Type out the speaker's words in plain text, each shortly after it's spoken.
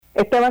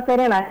este va a ser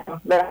el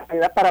año de las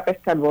medidas para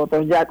pescar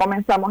votos. Ya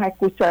comenzamos a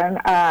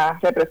escuchar a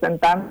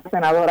representantes,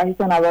 senadoras y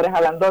senadores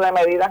hablando de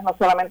medidas no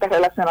solamente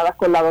relacionadas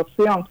con la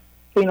adopción,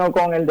 sino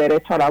con el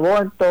derecho al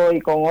aborto y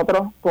con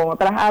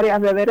otras áreas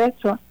de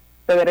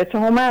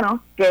derechos humanos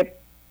que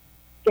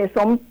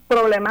son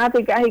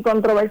problemáticas y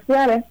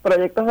controversiales,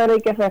 proyectos de ley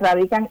que se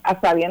radican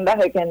a sabiendas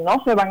de que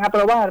no se van a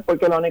aprobar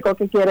porque lo único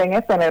que quieren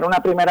es tener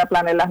una primera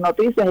plana en las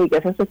noticias y que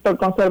ese sector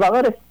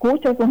conservador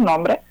escuche sus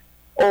nombres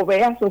o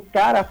vea sus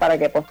caras para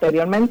que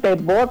posteriormente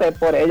vote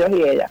por ellos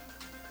y ellas.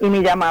 Y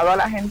mi llamado a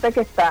la gente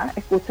que está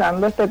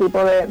escuchando este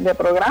tipo de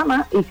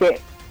programas y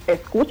que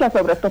escucha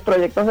sobre estos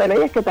proyectos de ley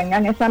es que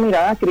tengan esa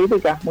mirada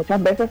crítica.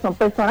 Muchas veces son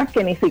personas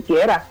que ni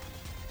siquiera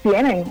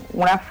tienen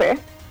una fe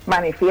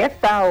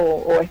manifiesta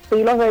o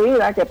estilos de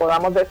vida que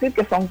podamos decir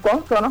que son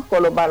cónsonos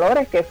con los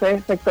valores que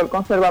ese sector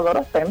conservador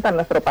ostenta en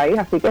nuestro país.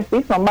 Así que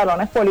sí, son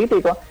balones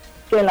políticos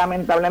que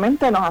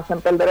lamentablemente nos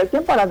hacen perder el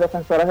tiempo a las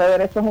defensoras de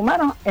derechos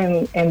humanos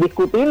en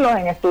discutirlos,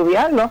 en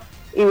estudiarlos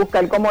y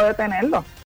buscar cómo detenerlos.